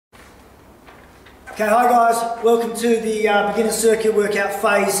Okay, hi guys, welcome to the beginner circuit workout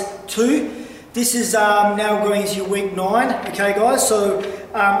phase 2. This is now going into your week 9, okay guys, so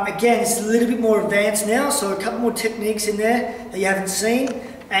again it's a little bit more advanced now, so a couple more techniques in there that you haven't seen,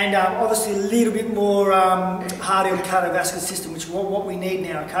 and obviously a little bit more harder on the cardiovascular system, which is what we need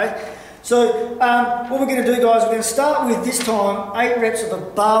now, okay? So what we're going to do guys, we're going to start with this time 8 reps of a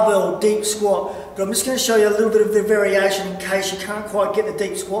barbell deep squat, but I'm just going to show you a little bit of the variation in case you can't quite get the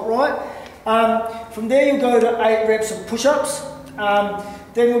deep squat right. From there you'll go to 8 reps of push-ups,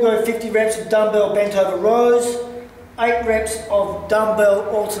 then we'll go 50 reps of dumbbell bent over rows, 8 reps of dumbbell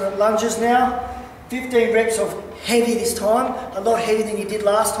alternate lunges now, 15 reps of heavy this time, a lot heavier than you did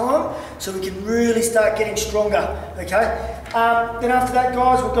last time, so we can really start getting stronger, okay? Then after that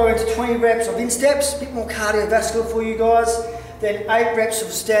guys, we'll go into 20 reps of insteps, a bit more cardiovascular for you guys, then 8 reps of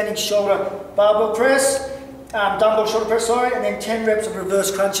standing shoulder barbell press, dumbbell shoulder press, sorry, and then 10 reps of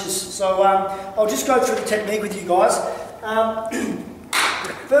reverse crunches. So I'll just go through the technique with you guys.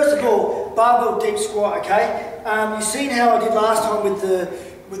 First of all, barbell deep squat, okay? You've seen how I did last time with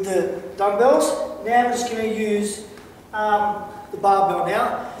the dumbbells. Now I'm just going to use the barbell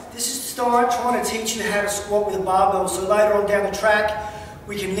now. This is trying to teach you how to squat with a barbell, so later on down the track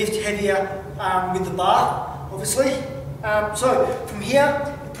we can lift heavier with the bar, obviously. So from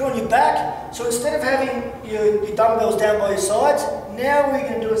here, put on your back, so instead of having your dumbbells down by your sides, now what we're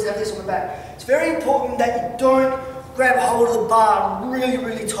going to do is have this on the back. It's very important that you don't grab hold of the bar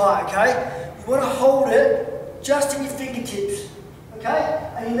really tight, okay? You want to hold it just in your fingertips,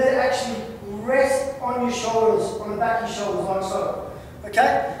 okay? And you let it actually rest on your shoulders, on the back of your shoulders, like so,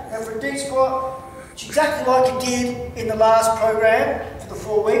 okay? Now for a deep squat, it's exactly like you did in the last program for the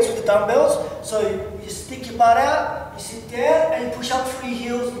 4 weeks with the dumbbells. So you stick your butt out, you sit down, and you push up through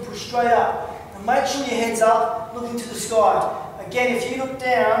your heels and push straight up. And make sure your head's up, looking to the sky. Again, if you look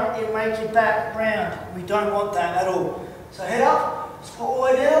down, it'll make your back round. We don't want that at all. So head up, squat all the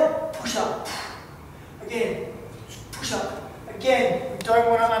way down, push up. Again, push up. Again, we don't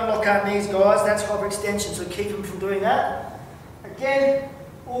want to unlock our knees, guys. That's hyperextension, so keep them from doing that. Again,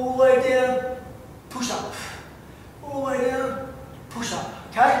 all the way down, push up. All the way down, push up.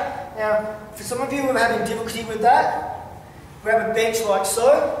 Okay? Now, for some of you who are having difficulty with that, grab a bench like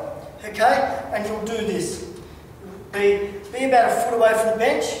so, okay, and you'll do this. Be about a foot away from the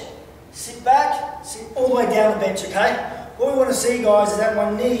bench, sit back, sit all the way down the bench, okay? What we want to see, guys, is that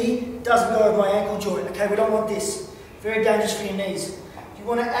my knee doesn't go over my ankle joint, okay? We don't want this. Very dangerous for your knees. You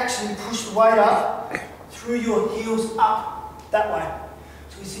want to actually push the weight up through your heels up, that way.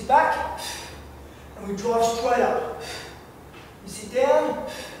 So we sit back, and we drive straight up. We sit down,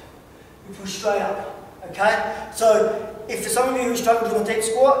 we push straight up, okay? So if for some of you who struggle with a deep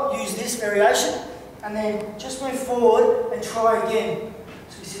squat, use this variation, and then just move forward and try again.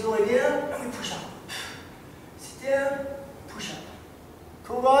 So we sit all the way down, and we push up. Sit down, push up.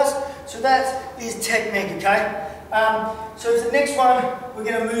 Cool guys? So that is technique, okay? So for the next one, we're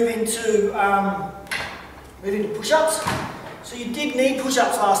going to move into push-ups. So you did knee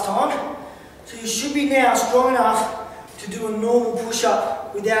push-ups last time, so you should be now strong enough to do a normal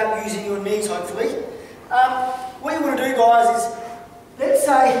push-up without using your knees, hopefully. What you want to do, guys, is let's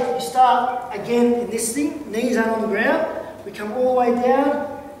say you start again in this thing, knees aren't on the ground, we come all the way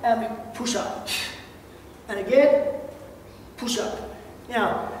down and we push up. And again, push up.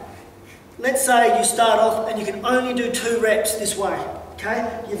 Now, let's say you start off and you can only do 2 reps this way,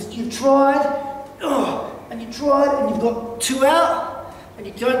 okay? You've tried, and you've got 2 out, and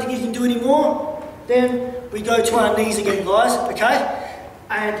you don't think you can do any more, then we go to our knees again, guys, okay?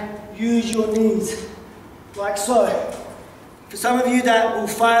 And use your knees, like so. For some of you that will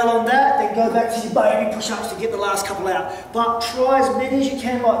fail on that, then go back to your baby push-ups to get the last couple out. But try as many as you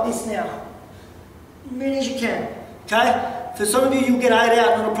can like this now. As many as you can, okay? For some of you, you'll get 8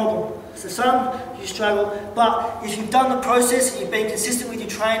 out, not a problem. For some, you struggle. But if you've done the process and you've been consistent with your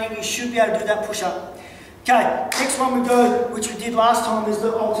training, you should be able to do that push-up. Okay, next one we go, which we did last time, is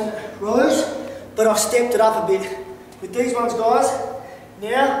the alternate rows. But I've stepped it up a bit. With these ones, guys,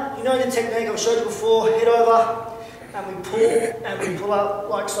 now, you know the technique I've showed you before, head over, and we pull up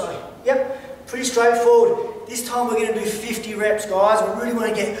like so. Yep, pretty straightforward. This time we're going to do 50 reps, guys. We really want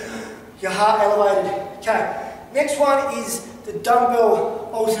to get your heart elevated. Okay, next one is the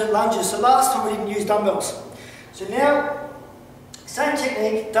dumbbell alternate lunges. So last time we didn't use dumbbells. So now, same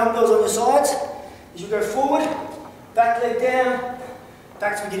technique, dumbbells on your sides. As you go forward, back leg down,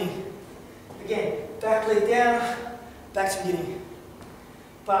 back to beginning. Again, back leg down, back to beginning.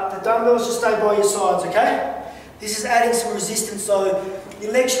 But the dumbbells just stay by your sides, okay? This is adding some resistance, so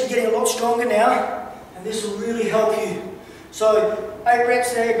your legs should be getting a lot stronger now, and this will really help you. So 8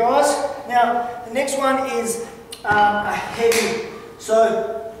 reps there, guys. Now, the next one is a heavy.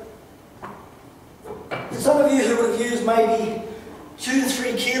 So, for some of you who would have used maybe 2 to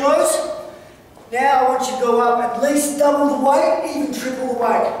 3 kilos, now I want you to go up at least double the weight, even triple the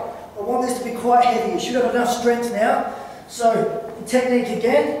weight. I want this to be quite heavy. You should have enough strength now. So, the technique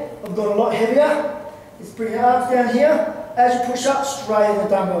again, I've got a lot heavier. Just bring your arms down here. As you push up, straight in the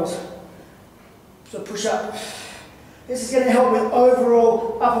dumbbells. So push up. This is going to help with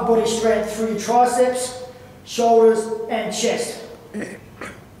overall upper body strength through your triceps, shoulders and chest.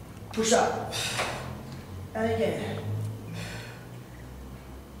 Push up. And again.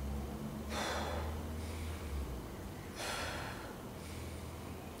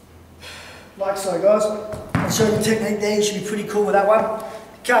 Like so, guys. I'll show you the technique there. You should be pretty cool with that one.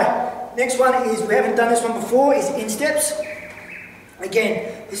 Okay, next one is, we haven't done this one before, is insteps.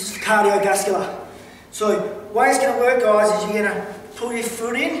 Again, this is cardiovascular. So, the way it's going to work, guys, is you're going to pull your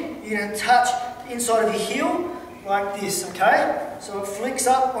foot in, you're going to touch the inside of your heel like this, okay? So it flicks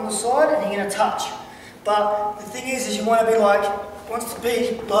up on the side and you're going to touch. But the thing is you want to be like, wants to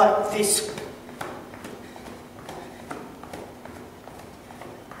be like this.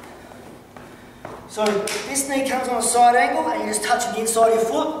 So this knee comes on a side angle and you're just touching the inside of your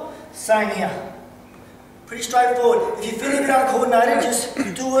foot. Same here. Pretty straightforward. If you feel a bit uncoordinated, just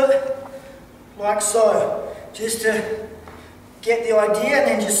do it like so. Just to get the idea, and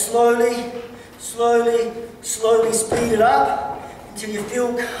then just slowly, slowly, slowly speed it up until you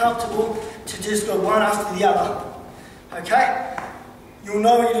feel comfortable to just go one after the other. Okay? You'll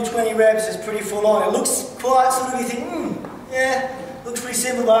know when you do 20 reps, it's pretty full on. It looks quite sort of, you think, yeah, looks pretty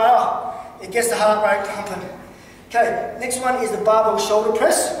simple, but it gets the heart rate pumping. Okay, next one is the barbell shoulder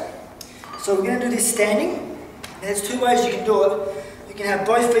press. So we're going to do this standing. And there's 2 ways you can do it. You can have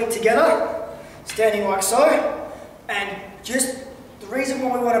both feet together, standing like so, and just the reason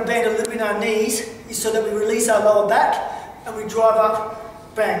why we want to bend a little bit in our knees is so that we release our lower back and we drive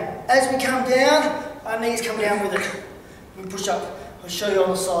up, bang. As we come down, our knees come down with it. We push up. I'll show you on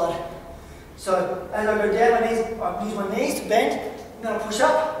the side. So as I go down, I use my knees to bend, and then I push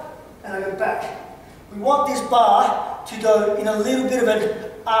up, and I go back. We want this bar to go in a little bit of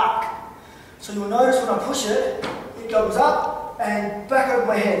an arc. So you'll notice when I push it, it goes up and back over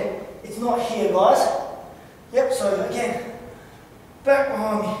my head. It's not here, guys. Yep, so again, back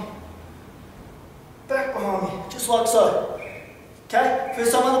behind me, just like so. Okay, for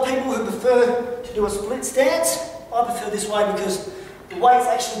some other people who prefer to do a split stance, I prefer this way because the weight's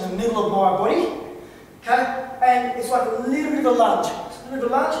actually in the middle of my body. Okay, and it's like a little bit of a lunge. So a little bit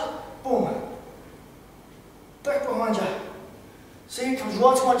of a lunge, boom. Back behind you. See, it comes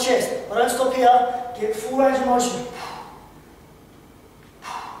right to my chest. I don't stop here, get full range of motion.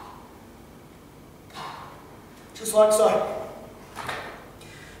 Just like so.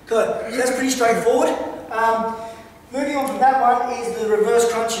 Good, so that's pretty straightforward. Moving on from that one is the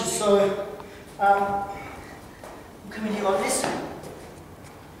reverse crunches. So, we'll come in here like this.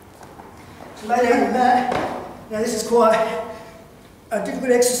 So lay down on that. Now this is quite a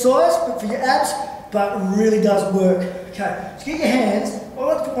difficult exercise, but for your abs, but it really does work. Okay, so get your hands, I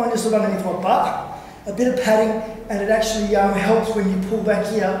like to put one just sort of underneath my butt, a bit of padding, and it actually helps when you pull back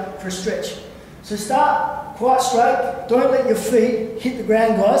here for a stretch. So start quite straight, don't let your feet hit the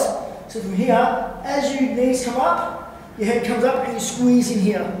ground, guys. So from here, as your knees come up, your head comes up and you squeeze in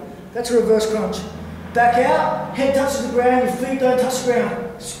here. That's a reverse crunch. Back out, head touches the ground, your feet don't touch the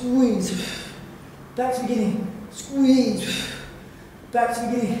ground. Squeeze. Back to the beginning. Squeeze. Back to the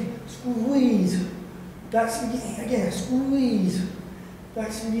beginning. Squeeze. Back to the beginning. Again, squeeze. Back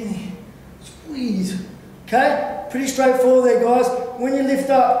to the beginning. Squeeze. Okay? Pretty straightforward there, guys. When you lift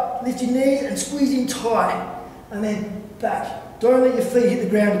up, lift your knees and squeeze in tight. And then back. Don't let your feet hit the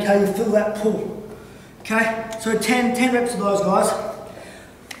ground, okay? You'll feel that pull. Okay? So 10 reps of those, guys.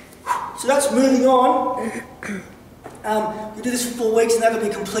 So that's moving on. We do this for 4 weeks and that'll be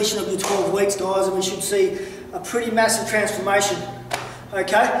completion of your 12 weeks, guys, and we should see a pretty massive transformation.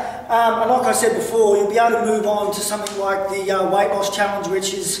 Okay? And like I said before, you'll be able to move on to something like the weight loss challenge,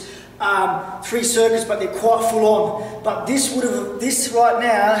 which is 3 circuits, but they're quite full on. But this right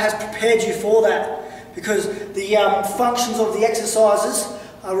now has prepared you for that, because the functions of the exercises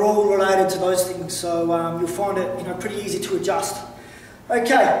are all related to those things. So you'll find it, pretty easy to adjust.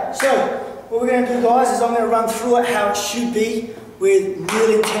 Okay, so what we're going to do, guys, is I'm going to run through it how it should be with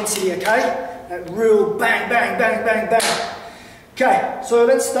real intensity. Okay, that real bang, bang, bang, bang, bang. Okay, so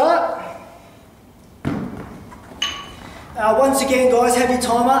let's start. Once again, guys, have your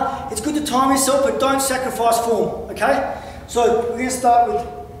timer. It's good to time yourself, but don't sacrifice form, okay? So we're going to start with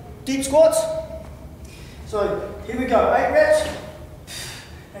deep squats. So here we go, 8 reps.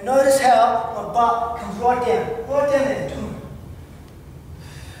 And notice how my butt comes right down there.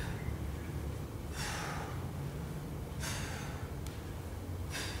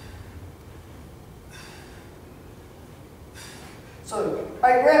 So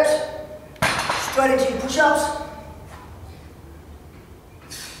 8 reps, straight into your push-ups.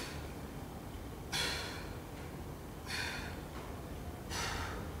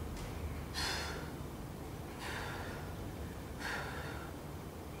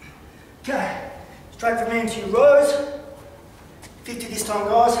 Okay, straight from there into your rows. 50 this time,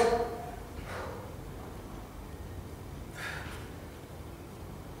 guys.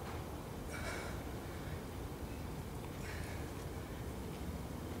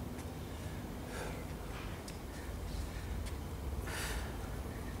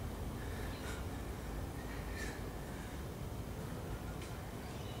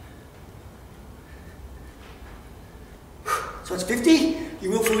 So it's 50. You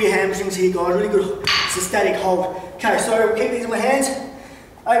will feel your hamstrings here, guys. Really good. It's a static hold. Okay, so keep these in my hands.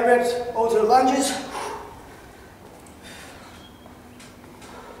 8 reps, alternate lunges.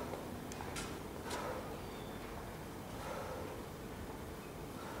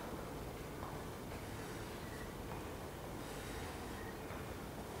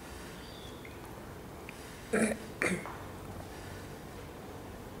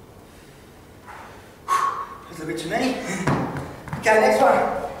 That's a bit too many. Okay, next one.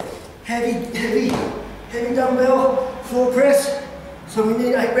 Heavy dumbbell floor press. So we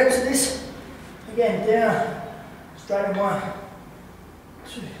need 8 reps of this. Again, down, straight in 1,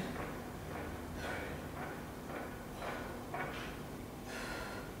 2.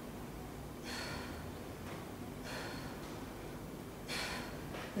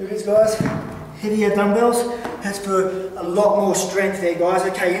 There it is, guys. Heavier dumbbells. That's for a lot more strength there, guys.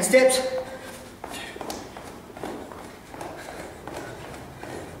 Okay, in steps.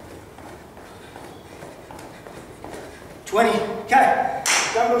 20. Okay,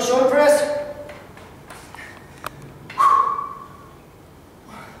 dumbbell shoulder press.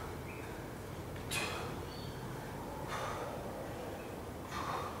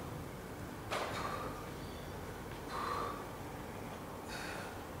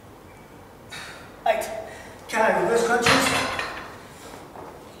 Okay, reverse crunches.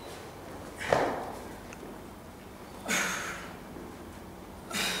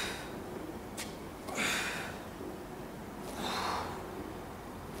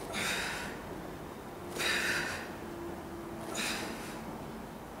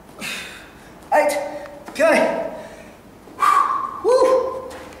 Okay. Woo.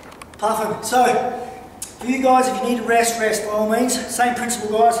 Perfect. So, for you guys, if you need to rest by all means. Same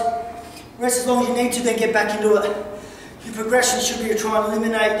principle, guys. Rest as long as you need to, then get back into it. Your progression should be to try and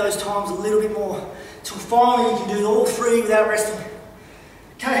eliminate those times a little bit more, till finally you can do all 3 without resting.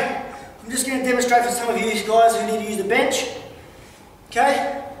 Okay, I'm just going to demonstrate for some of you guys who need to use the bench.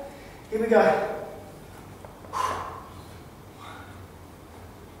 Okay, here we go.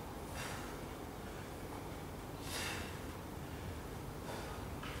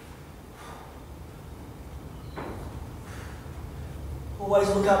 Always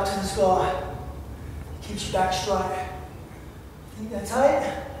look up to the sky. Keeps your back straight. I think that's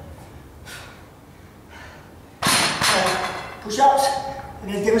 8. Push-ups. I'm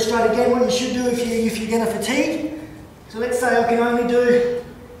going to demonstrate again what you should do if you're going to fatigue. So let's say I can only do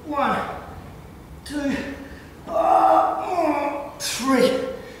 1, 2, 3.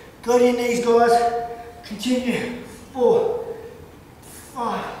 Go to your knees, guys. Continue. 4,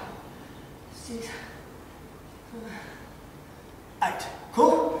 5, 6, 7, 8.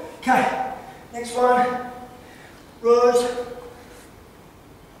 Cool? Okay. Next one. Rows.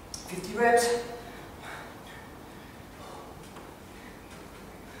 50 reps.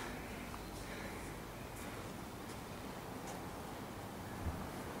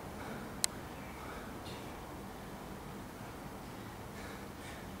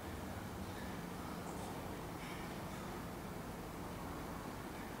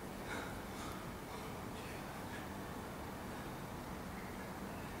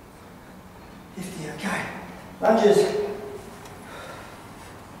 Okay, lunges.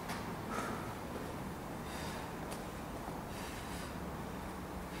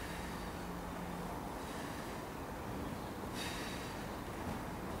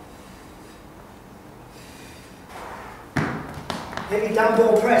 Heavy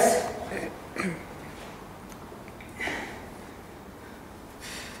dumbbell press.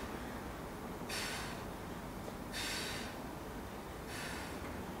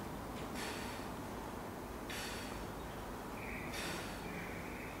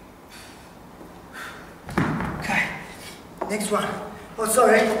 Next one, Oh,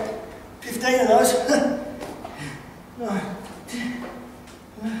 sorry, 15 of those. 9, 10,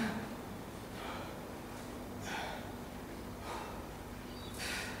 11.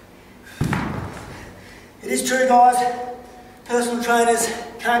 It is true, guys, personal trainers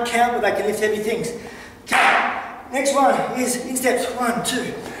can't count, but they can lift heavy things. Okay, next one is in steps. 1, 2,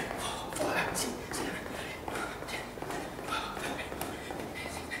 3, 4, 5, 6, 7, 8, 9,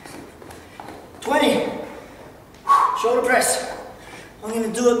 10, 20. Shoulder press. I'm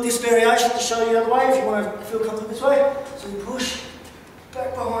going to do it this variation to show you the other way if you want to feel comfortable this way. So you push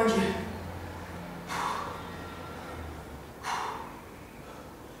back behind you.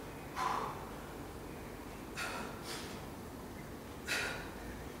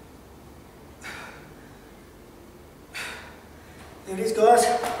 There it is, guys.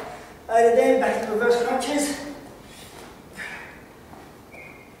 8 of them, back into reverse crunches.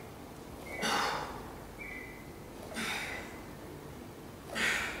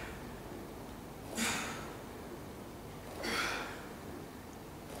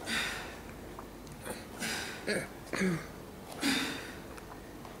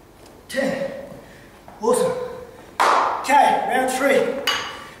 Awesome. Okay, round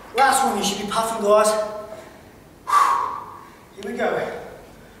 3. Last one, you should be puffing, guys. Here we go.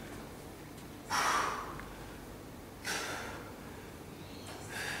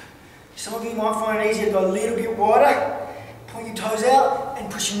 Some of you might find it easier to go a little bit wider. Point your toes out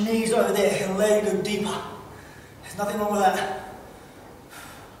and push your knees over there. It'll allow you to go deeper. There's nothing wrong with that.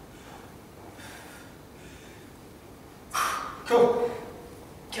 Cool.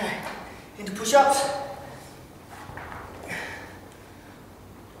 Okay, into push-ups.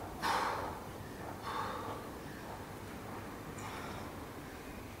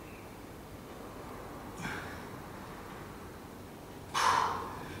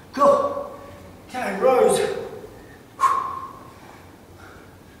 Cool. Okay, rows.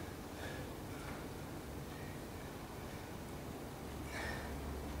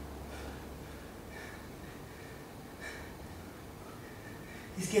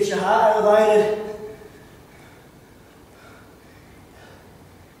 This gets your heart elevated.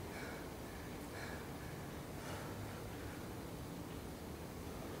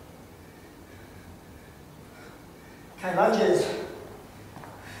 Okay, lunges.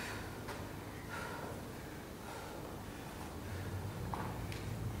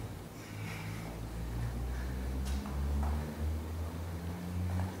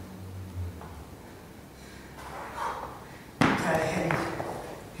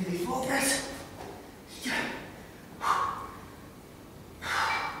 Heavy floor press. Yeah.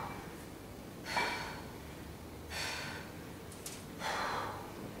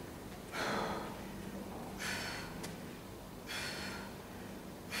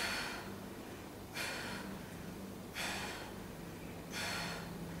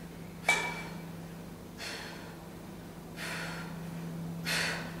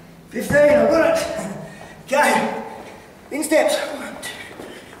 15, I've got it. Okay, in steps. 1, 2.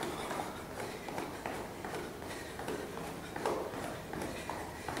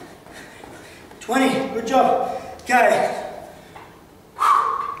 20, good job. Okay.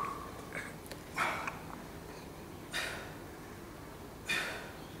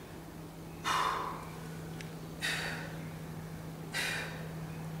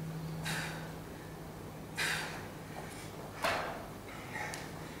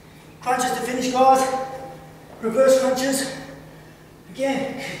 Crunches to finish, guys. Reverse crunches.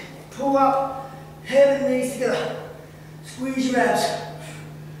 Again, pull up, head and knees together. Squeeze your abs.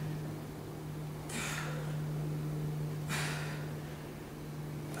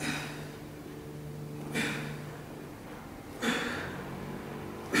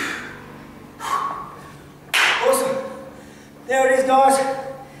 Awesome. There it is, guys.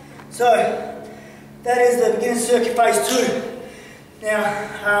 So, that is the beginner circuit phase 2.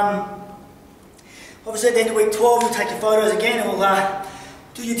 Now, obviously at the end of week 12, you'll take your photos again and we'll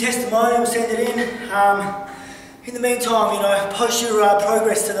do your testimonial, send it in. In the meantime, you know, post your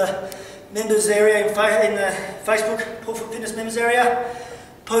progress to the members area in the Facebook, Paul Foot Fitness members area.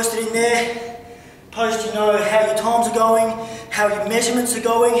 Post it in there. Post, you know, how your times are going, how your measurements are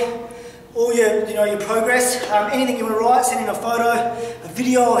going, all your, you know, your progress. Anything you want to write, send in a photo, a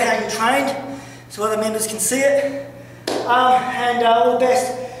video of how you trained, so other members can see it. And all the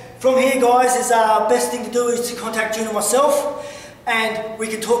best. From here, guys, is best thing to do is to contact June or myself, and we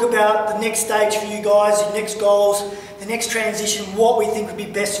can talk about the next stage for you guys, your next goals, the next transition, what we think would be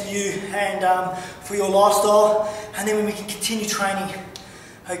best for you and for your lifestyle, and then we can continue training.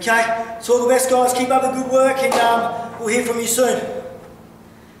 Okay, so all the best, guys. Keep up the good work, and we'll hear from you soon.